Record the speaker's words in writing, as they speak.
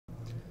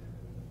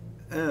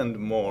And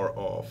more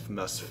of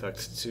Mass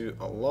Effect 2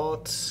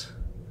 ALOT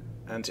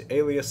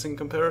anti-aliasing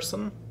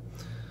comparison.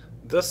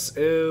 This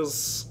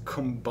is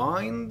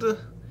combined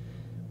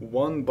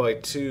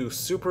 1/2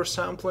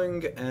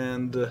 supersampling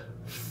and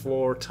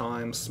 4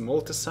 times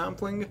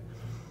multisampling,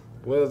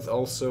 with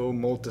also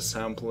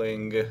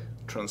multisampling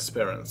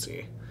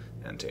transparency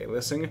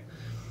anti-aliasing.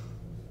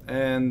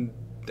 And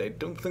I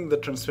don't think the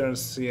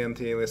transparency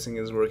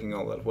anti-aliasing is working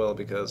all that well,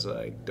 because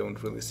I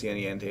don't really see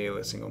any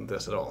anti-aliasing on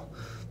this at all.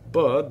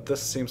 But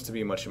this seems to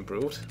be much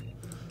improved.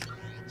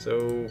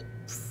 So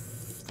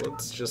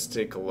let's just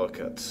take a look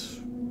at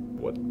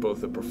what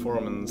both the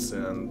performance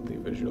and the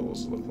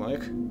visuals look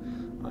like.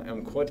 I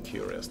am quite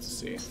curious to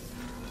see.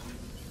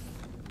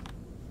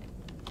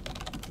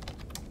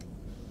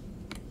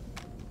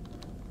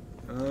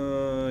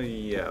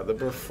 Yeah, the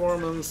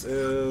performance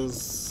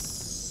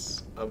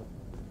is a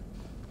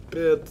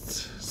bit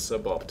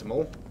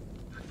suboptimal.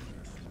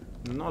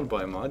 Not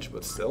by much,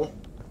 but still.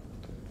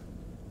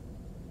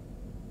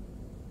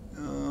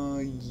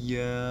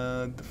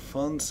 Yeah, the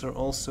fonts are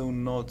also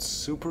not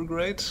super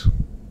great.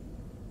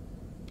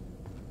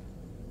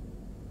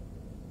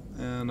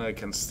 And I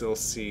can still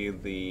see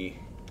the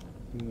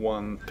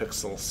 1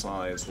 pixel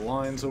size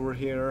lines over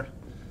here.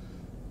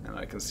 And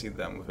I can see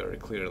them very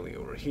clearly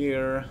over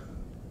here.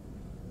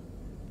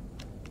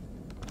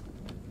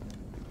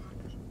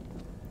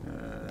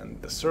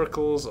 And the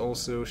circles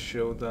also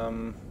show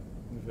them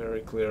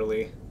very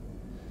clearly.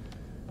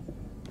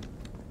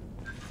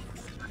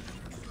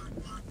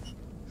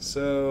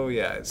 So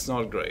yeah, it's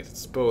not great.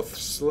 It's both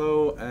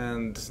slow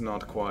and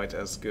not quite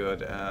as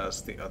good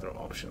as the other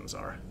options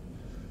are.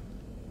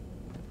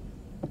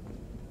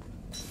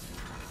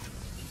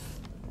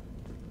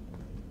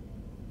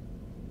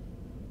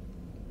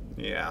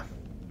 Yeah.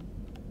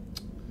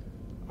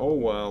 Oh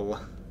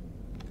well.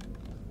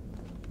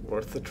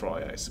 Worth a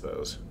try, I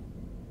suppose.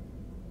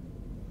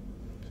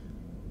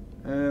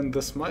 And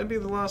this might be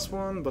the last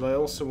one, but I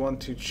also want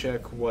to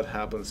check what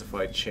happens if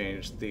I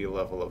change the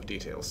level of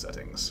detail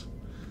settings.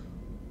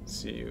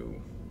 See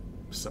you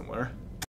somewhere.